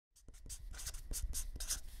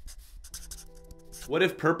What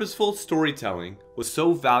if purposeful storytelling was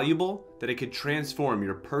so valuable that it could transform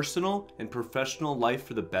your personal and professional life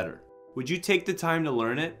for the better? Would you take the time to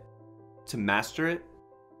learn it? To master it?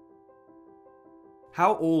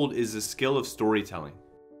 How old is the skill of storytelling?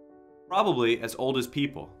 Probably as old as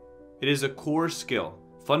people. It is a core skill,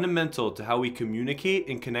 fundamental to how we communicate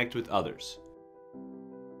and connect with others.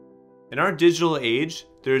 In our digital age,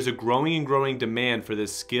 there is a growing demand for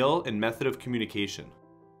this skill and method of communication.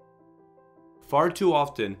 Far too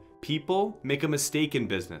often, people make a mistake in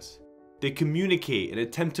business. They communicate and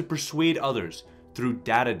attempt to persuade others through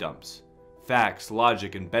data dumps, facts,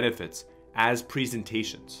 logic, and benefits as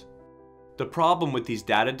presentations. The problem with these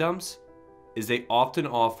data dumps is they often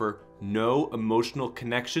offer no emotional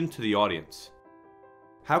connection to the audience.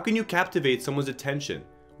 How can you captivate someone's attention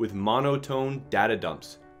with monotone data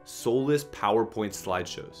dumps, soulless PowerPoint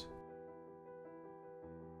slideshows?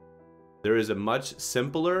 There is a much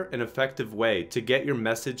simpler and effective way to get your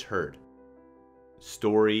message heard: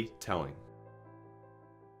 storytelling.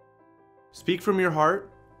 Speak from your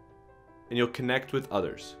heart, and you'll connect with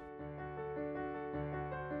others.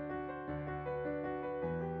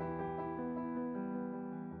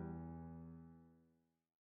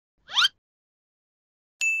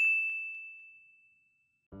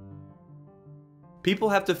 People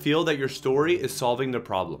have to feel that your story is solving their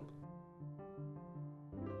problem.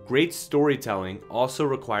 Great storytelling also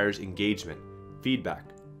requires engagement, feedback.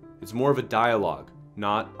 It's more of a dialogue,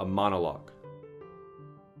 not a monologue.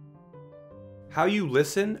 How you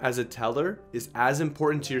listen as a teller is as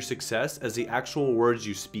important to your success as the actual words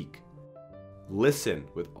you speak. Listen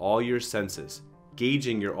with all your senses,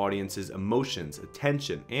 gauging your audience's emotions,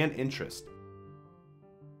 attention, and interest.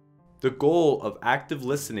 The goal of active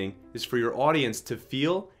listening is for your audience to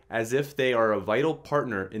feel as if they are a vital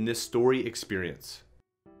partner in this story experience.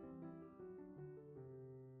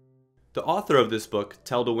 The author of this book,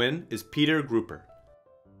 Tell to Win, is Peter Guber.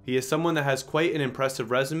 He is someone that has quite an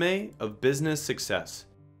impressive resume of business success.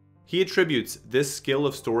 He attributes this skill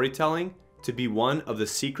of storytelling to be one of the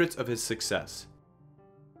secrets of his success.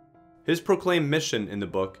 His proclaimed mission in the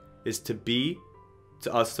book is to be,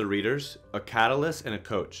 to us the readers, a catalyst and a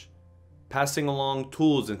coach, passing along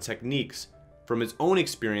tools and techniques from his own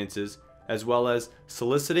experiences, as well as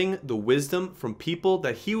soliciting the wisdom from people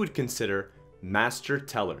that he would consider master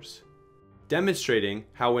tellers, demonstrating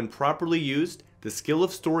how, when properly used, the skill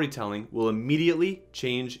of storytelling will immediately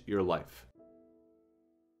change your life.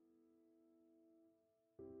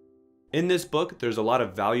 In this book, there's a lot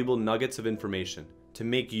of valuable nuggets of information to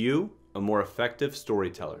make you a more effective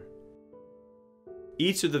storyteller.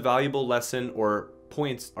 Each of the valuable lesson or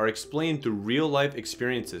points are explained through real-life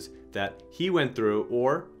experiences that he went through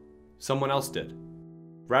or someone else did.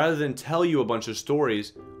 Rather than tell you a bunch of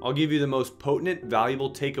stories, I'll give you the most potent,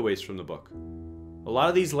 valuable takeaways from the book. A lot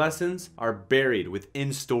of these lessons are buried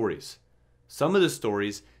within stories. Some of the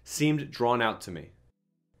stories seemed drawn out to me.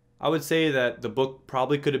 I would say that the book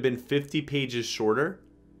probably could have been 50 pages shorter,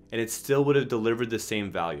 and it still would have delivered the same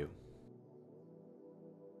value.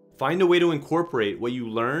 Find a way to incorporate what you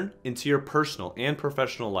learn into your personal and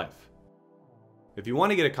professional life. If you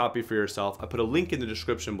want to get a copy for yourself, I put a link in the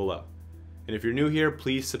description below. And if you're new here,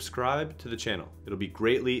 please subscribe to the channel. It'll be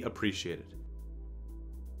greatly appreciated.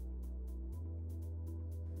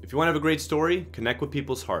 If you want to have a great story, connect with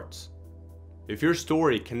people's hearts. If your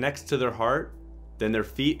story connects to their heart, then their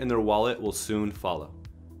feet and their wallet will soon follow.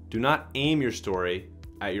 Do not aim your story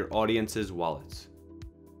at your audience's wallets.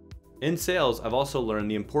 In sales, I've also learned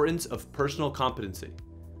the importance of personal competency.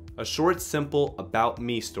 A short, simple about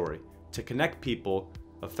me story to connect people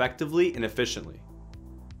effectively and efficiently.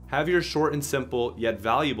 Have your short and simple yet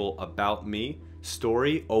valuable about me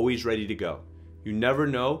story always ready to go. You never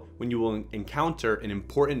know when you will encounter an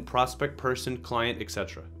important prospect, person, client,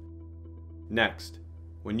 etc. Next,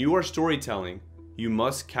 when you are storytelling, you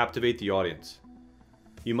must captivate the audience.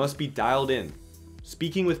 You must be dialed in,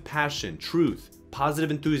 speaking with passion, truth,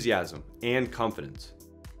 positive enthusiasm, and confidence.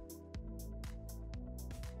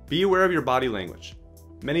 Be aware of your body language.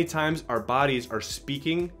 Many times our bodies are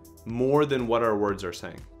speaking more than what our words are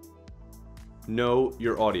saying. Know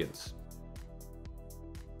your audience.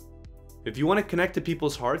 If you want to connect to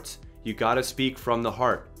people's hearts, you gotta speak from the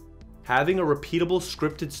heart. Having a repeatable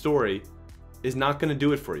scripted story is not gonna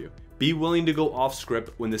do it for you. Be willing to go off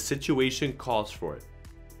script when the situation calls for it.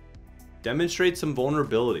 Demonstrate some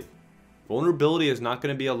vulnerability. Vulnerability is not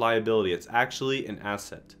gonna be a liability, it's actually an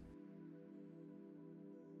asset.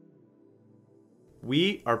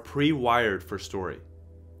 We are pre-wired for story.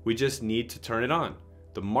 We just need to turn it on.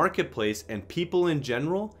 The marketplace and people in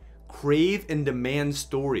general crave and demand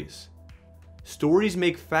stories. Stories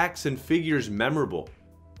make facts and figures memorable,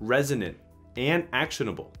 resonant, and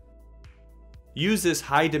actionable. Use this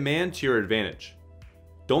high demand to your advantage.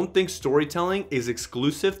 Don't think storytelling is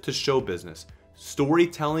exclusive to show business.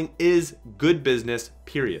 Storytelling is good business,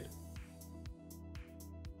 period.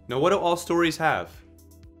 Now, what do all stories have?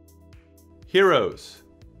 Heroes.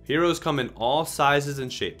 Heroes come in all sizes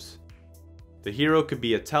and shapes. The hero could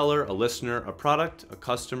be a teller, a listener, a product, a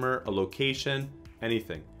customer, a location,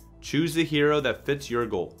 anything. Choose the hero that fits your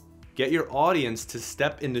goal. Get your audience to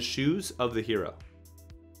step in the shoes of the hero.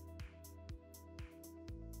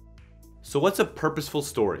 So what's a purposeful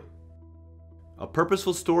story? A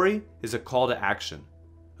purposeful story is a call to action.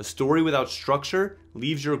 A story without structure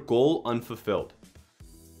leaves your goal unfulfilled.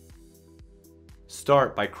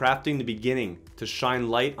 Start by crafting the beginning to shine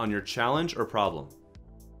light on your challenge or problem.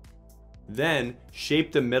 Then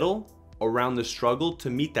shape the middle around the struggle to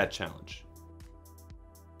meet that challenge.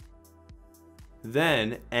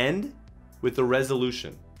 Then end with a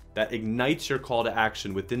resolution that ignites your call to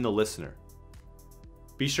action within the listener.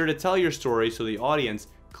 Be sure to tell your story so the audience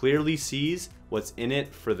clearly sees what's in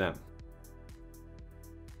it for them.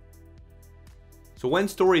 So when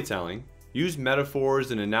storytelling, use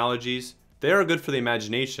metaphors and analogies. They are good for the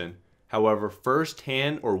imagination. However,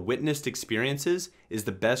 first-hand or witnessed experiences is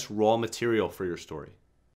the best raw material for your story.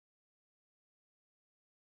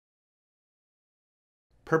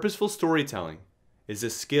 Purposeful storytelling is a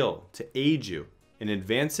skill to aid you in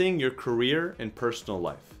advancing your career and personal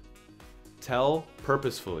life. Tell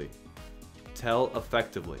purposefully. Tell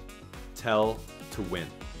effectively. Tell to win.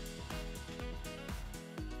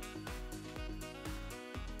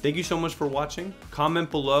 Thank you so much for watching. Comment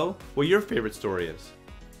below what your favorite story is.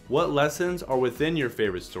 What lessons are within your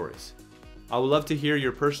favorite stories? I would love to hear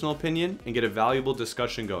your personal opinion and get a valuable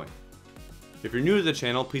discussion going. If you're new to the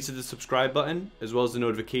channel, please hit the subscribe button as well as the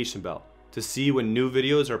notification bell to see when new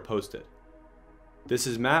videos are posted. This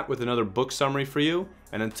is Matt with another book summary for you,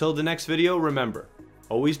 and until the next video, remember,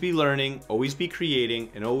 always be learning, always be creating,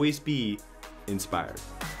 and always be inspired.